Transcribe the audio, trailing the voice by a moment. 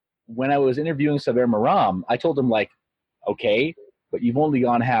when I was interviewing Saber Maram, I told him like, okay, but you've only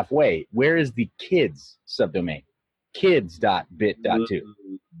gone halfway. Where is the kids subdomain? Kids.bit.to.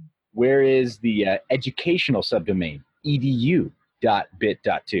 Where is the educational subdomain?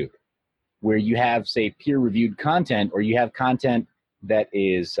 edu.bit.to. Where you have, say, peer-reviewed content, or you have content that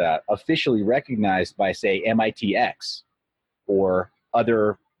is officially recognized by, say, MITx or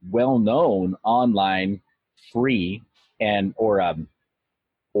other well-known online free and or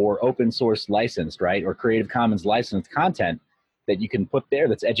open source licensed, right, or Creative Commons licensed content that you can put there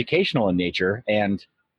that's educational in nature, and